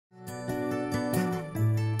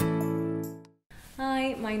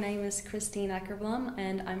Hi, my name is Christine Åkerblom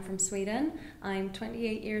and I'm from Sweden. I'm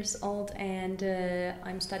 28 years old and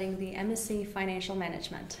I'm studying the MSc Financial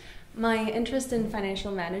Management. My interest in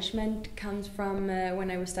financial management comes from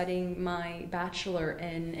when I was studying my bachelor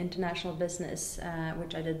in international business,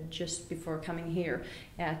 which I did just before coming here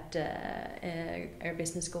at our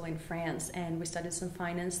business school in France. And we studied some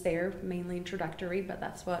finance there, mainly introductory, but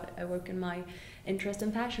that's what awoke my interest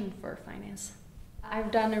and passion for finance.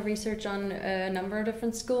 I've done a research on a number of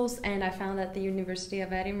different schools, and I found that the University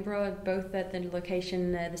of Edinburgh, both at the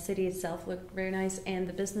location, the city itself looked very nice, and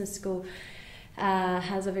the business school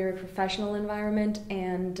has a very professional environment,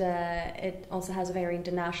 and it also has a very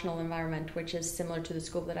international environment, which is similar to the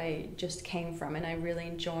school that I just came from, and I really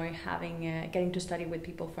enjoy getting to study with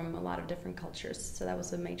people from a lot of different cultures, so that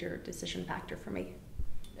was a major decision factor for me.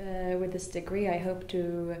 With this degree, I hope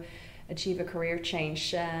to achieve a career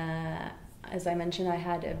change. As I mentioned, I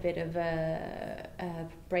had a bit of a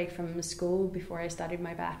break from school before I studied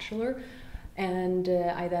my bachelor, and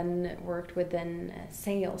I then worked within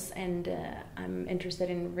sales, and I'm interested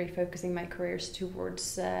in refocusing my careers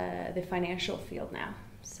towards the financial field now,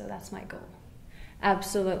 so that's my goal.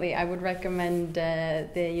 Absolutely, I would recommend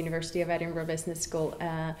the University of Edinburgh Business School.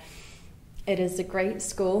 It is a great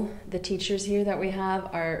school. The teachers here that we have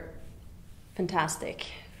are fantastic.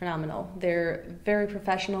 Phenomenal. They're very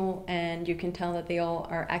professional, and you can tell that they all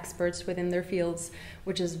are experts within their fields,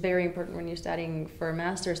 which is very important when you're studying for a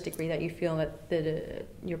master's degree, that you feel that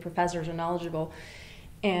your professors are knowledgeable.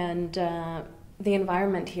 And the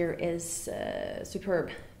environment here is superb.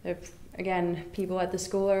 Again, people at the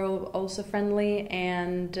school are also friendly,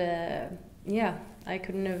 and yeah, I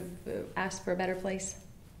couldn't have asked for a better place.